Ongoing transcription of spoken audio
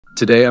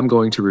Today I'm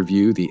going to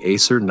review the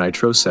Acer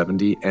Nitro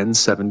 70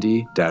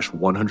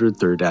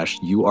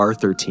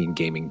 N70-130-UR13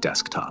 gaming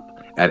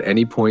desktop. At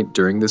any point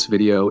during this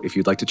video, if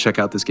you'd like to check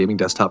out this gaming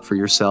desktop for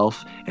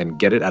yourself and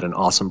get it at an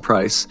awesome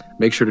price,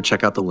 make sure to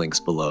check out the links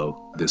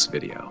below this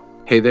video.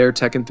 Hey there,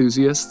 tech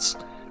enthusiasts!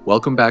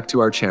 Welcome back to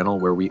our channel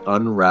where we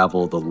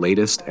unravel the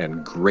latest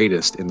and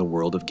greatest in the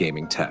world of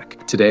gaming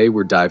tech. Today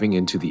we're diving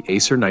into the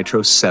Acer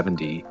Nitro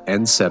 70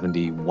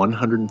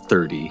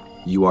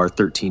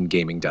 N70-130-UR13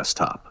 gaming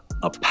desktop,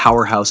 a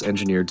powerhouse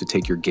engineered to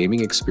take your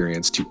gaming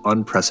experience to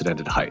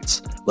unprecedented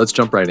heights. Let's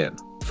jump right in.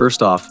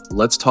 First off,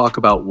 let's talk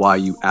about why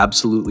you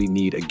absolutely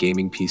need a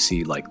gaming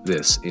PC like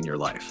this in your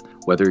life.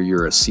 Whether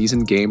you're a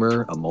seasoned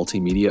gamer, a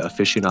multimedia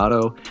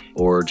aficionado,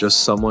 or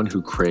just someone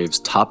who craves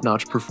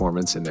top-notch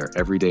performance in their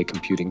everyday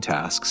computing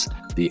tasks,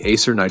 the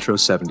Acer Nitro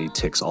 70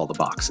 ticks all the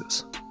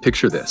boxes.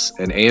 Picture this,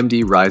 an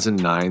AMD Ryzen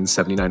 9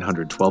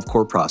 7900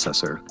 12-core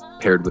processor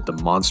paired with the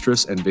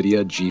monstrous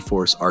NVIDIA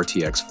GeForce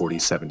RTX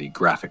 4070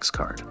 graphics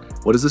card.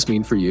 What does this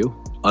mean for you?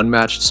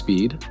 Unmatched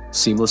speed,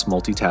 seamless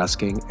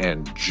multitasking,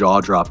 and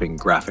jaw-dropping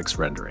graphics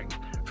rendering.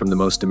 From the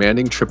most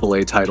demanding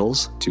AAA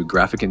titles to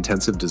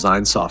graphic-intensive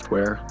design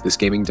software, this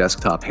gaming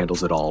desktop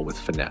handles it all with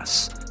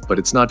finesse. But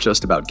it's not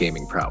just about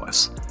gaming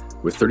prowess.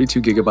 With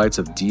 32 gigabytes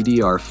of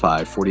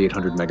DDR5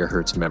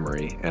 4800MHz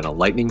memory and a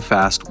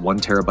lightning-fast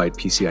 1TB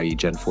PCIe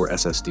Gen 4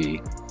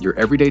 SSD, your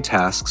everyday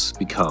tasks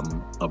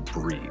become a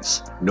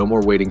breeze. No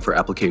more waiting for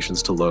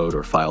applications to load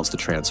or files to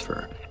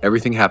transfer.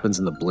 Everything happens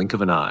in the blink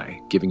of an eye,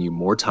 giving you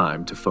more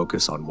time to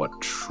focus on what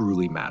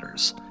truly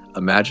matters.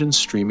 Imagine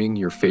streaming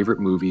your favorite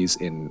movies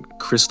in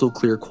crystal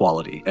clear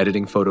quality,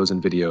 editing photos and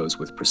videos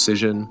with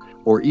precision,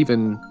 or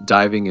even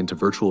diving into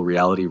virtual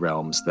reality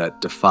realms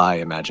that defy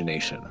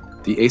imagination.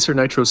 The Acer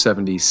Nitro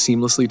 70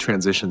 seamlessly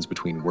transitions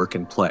between work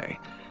and play,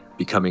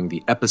 becoming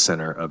the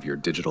epicenter of your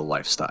digital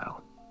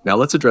lifestyle. Now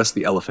let's address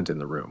the elephant in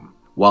the room.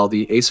 While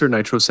the Acer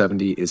Nitro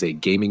 70 is a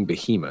gaming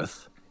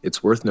behemoth,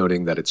 it's worth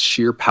noting that its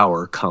sheer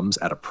power comes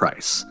at a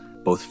price,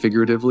 both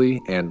figuratively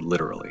and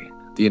literally.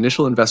 The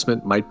initial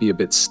investment might be a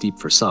bit steep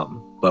for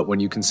some, but when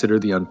you consider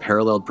the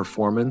unparalleled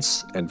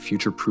performance and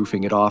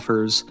future-proofing it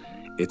offers,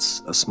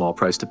 it's a small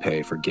price to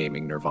pay for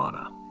gaming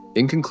nirvana.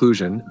 In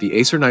conclusion, the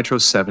Acer Nitro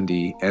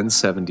 70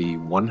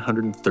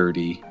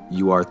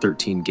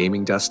 N70-130-UR13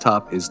 gaming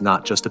desktop is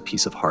not just a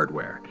piece of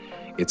hardware.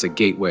 It's a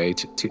gateway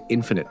to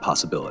infinite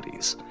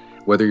possibilities.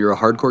 Whether you're a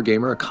hardcore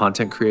gamer, a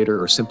content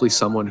creator, or simply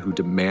someone who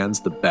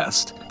demands the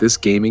best, this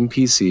gaming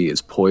PC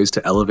is poised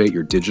to elevate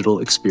your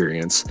digital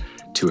experience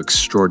to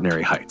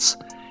extraordinary heights.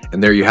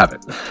 And there you have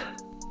it.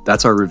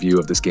 That's our review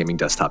of this gaming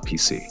desktop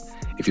PC.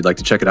 If you'd like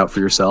to check it out for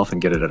yourself and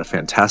get it at a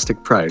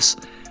fantastic price,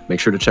 make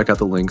sure to check out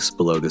the links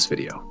below this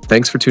video.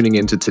 Thanks for tuning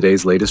in to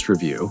today's latest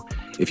review.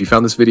 If you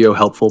found this video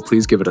helpful,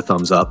 please give it a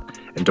thumbs up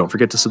and don't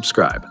forget to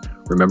subscribe.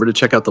 Remember to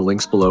check out the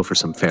links below for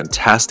some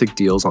fantastic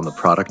deals on the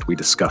product we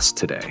discussed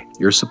today.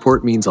 Your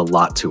support means a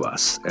lot to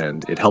us,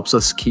 and it helps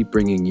us keep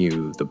bringing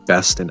you the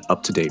best and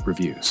up-to-date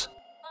reviews.